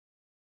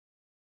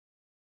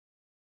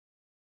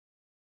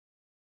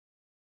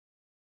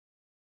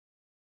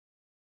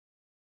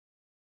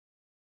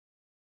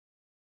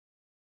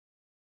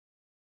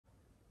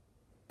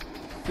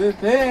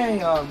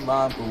Today on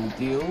Marble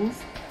Duels,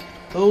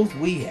 those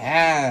we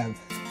have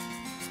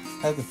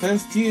the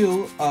first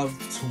duel of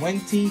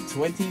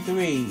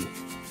 2023.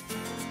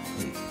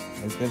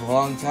 It's been a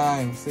long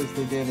time since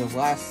we did the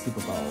last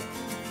Super Bowl.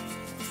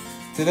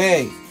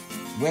 Today,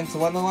 Winter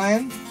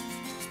Wonderland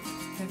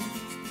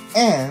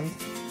and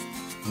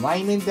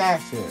Limin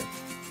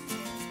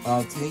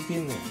are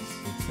taking this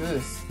to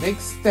this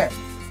next step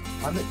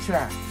on the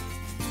track,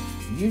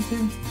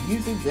 using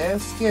their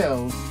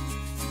skills,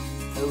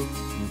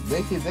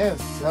 making their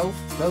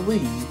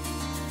self-believe.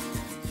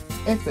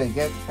 If they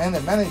get and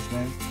the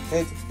management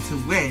is to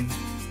win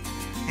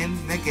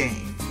in the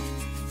game.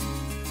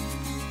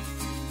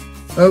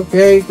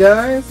 Okay,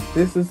 guys,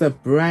 this is a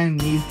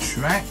brand new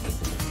track.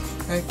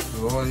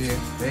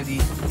 Ready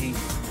to be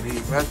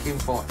working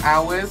for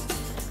hours.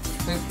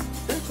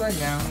 Just right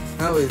now,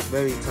 how is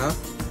very tough.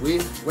 We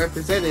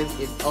represented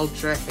in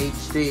Ultra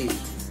HD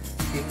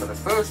for the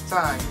first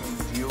time in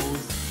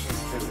Duels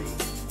history.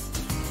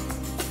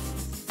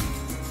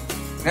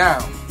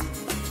 Now,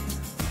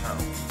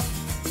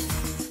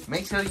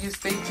 make sure you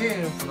stay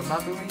tuned for the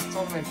Marble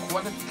Tournament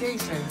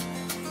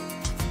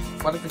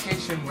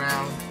qualification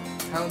round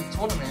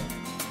tournament.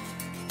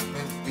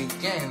 It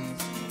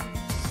begins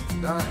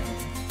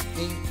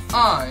starting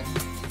on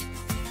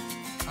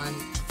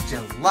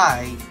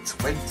July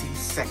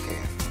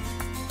 22nd.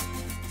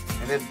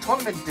 And the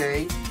tournament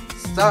day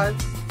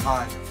starts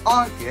on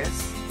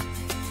August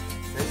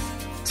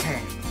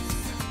 10th.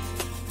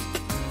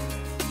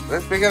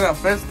 Let's begin our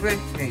first break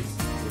case.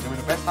 We're doing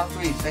the best of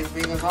three, same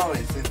thing as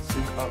always since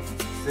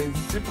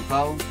Super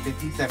Bowl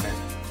 57.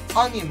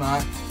 On your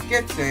mark,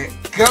 get set,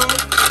 go!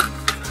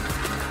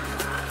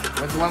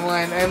 With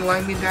Wonderland and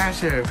Limin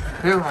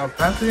who are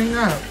bouncing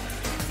up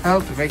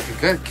how to make a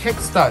good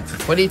kickstart to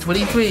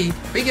 2023,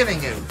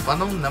 beginning in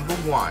funnel number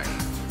 1.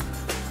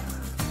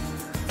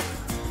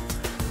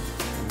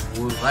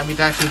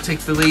 Limin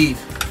takes the lead,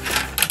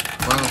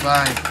 followed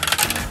by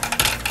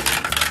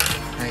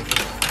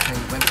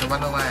Winter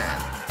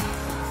Wonderland.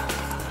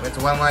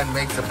 Winter Wonderland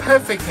makes a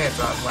perfect hit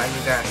on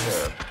Limin.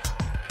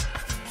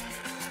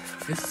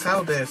 This is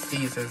how their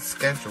season is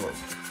scheduled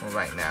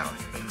right now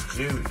in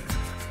June.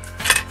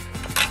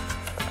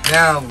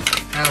 Now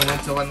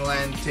Winter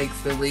Wonderland takes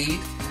the lead.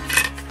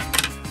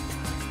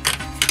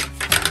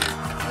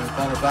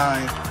 Followed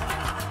by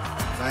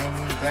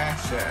Limin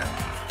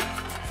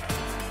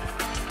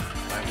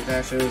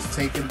Limin is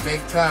taking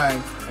big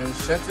time and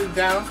shutting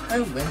down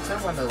a Winter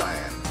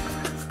Wonderland.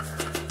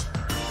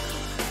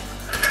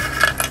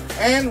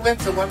 And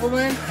Winter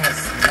Wonderland has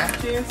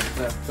snatches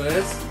the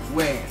first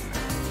win.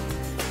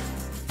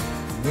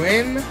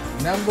 Win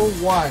number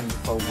 1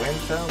 for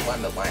Winter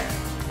Wonderland.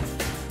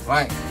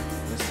 Right,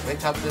 let's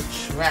switch up the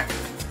track.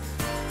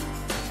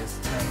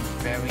 Just turn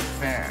very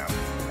fast.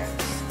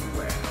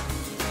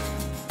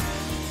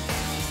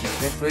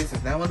 This race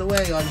is now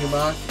underway. On your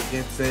mark,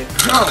 get set,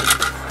 go!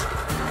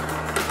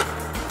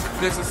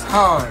 This is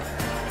hard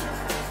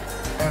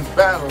and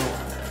battle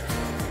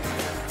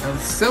and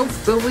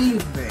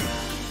self-believing.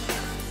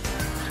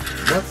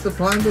 What's the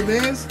point of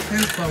this?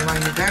 Here's for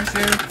Limin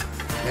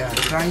Yeah,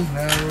 Shine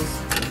knows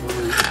the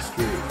belief is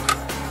true.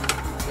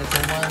 It's a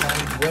one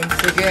once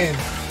again.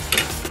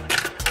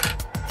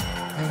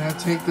 And I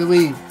take the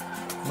lead.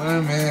 What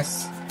a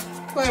miss.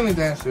 Limin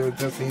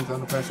just needs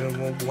under pressure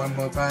one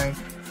more time.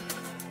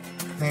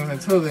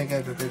 Until they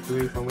get the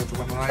victory for Winter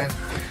Wonderland.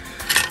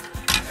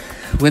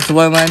 Winter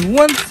Wonderland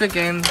once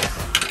again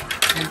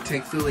and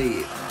takes the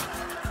lead.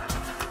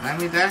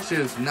 Limin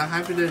is not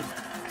happy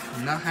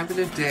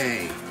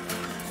today.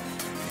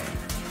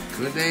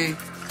 Could they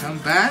come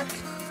back?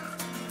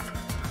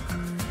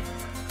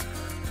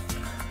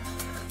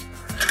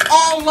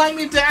 Oh,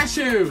 Limin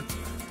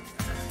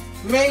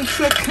makes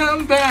a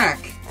comeback,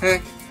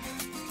 heck,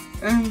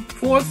 and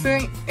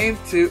forcing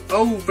into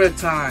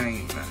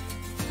overtime.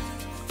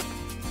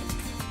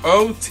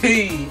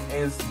 OT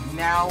is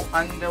now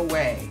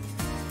underway.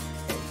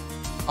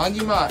 On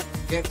your mark,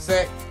 get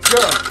set,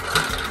 go!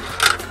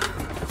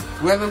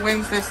 Whoever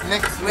wins this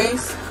next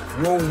race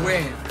will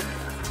win.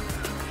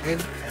 It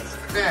is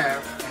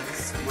fair and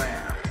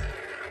square.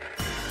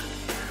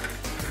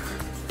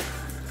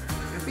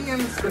 If he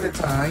ends with a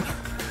tie,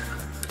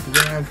 we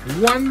have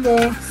one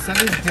more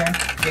sudden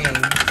death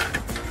game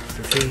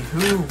to see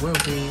who will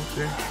be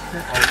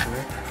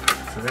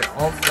the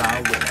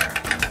all-star winner.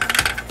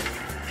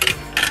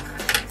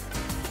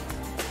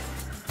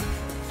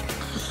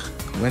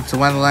 Winter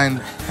Wonderland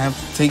have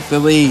to take the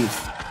lead.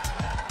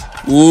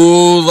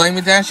 Ooh,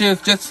 Limin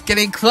is just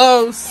getting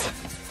close.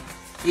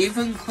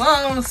 Even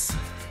close.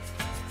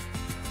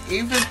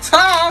 Even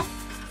tough.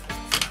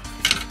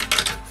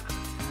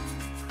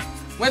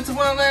 Winter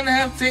Wonderland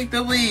have to take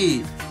the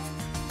lead.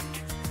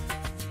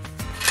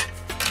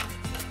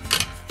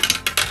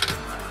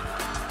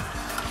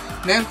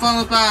 Then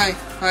followed by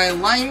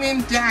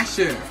Limin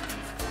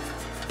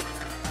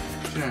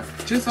Sure,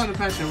 just under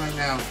pressure right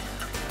now.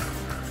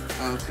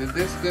 So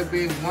this could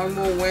be one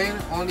more win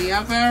on the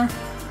other.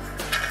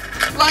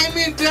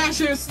 Limin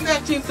Dasher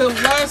snatches the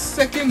last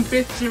second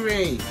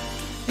victory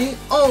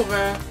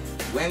over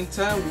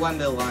Winter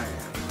Wonderland.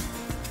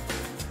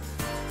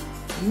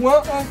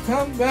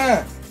 Welcome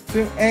back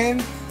to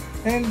end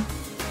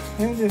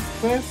this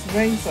first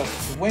race of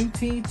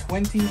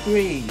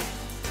 2023.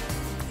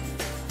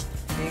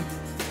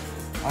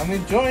 I'm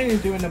enjoying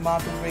doing the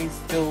Marble Race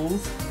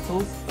duels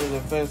for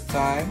the first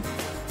time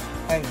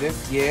and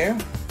this year.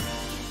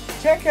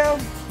 Check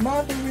out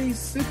Marble Race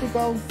Super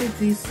Bowl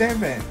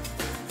 57.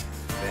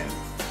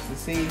 To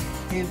see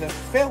here's a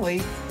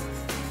Philly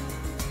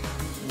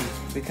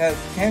because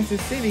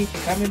Kansas City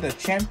becoming the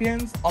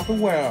champions of the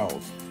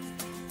world.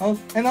 Oh,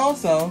 and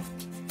also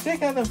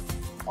check out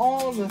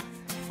all the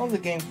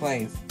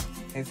gameplays.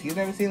 If you've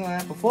never seen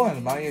that before in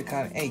the Mario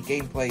Kart 8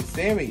 gameplay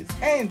series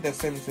and the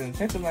Simpsons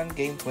Hinterland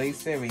gameplay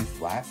series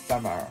last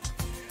summer.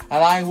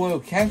 And I will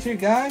catch you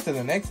guys in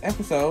the next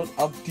episode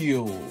of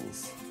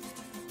Duels.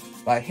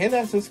 Hit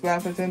that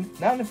subscribe button,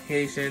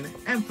 notification,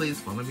 and please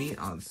follow me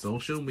on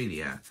social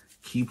media.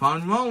 Keep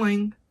on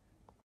rolling!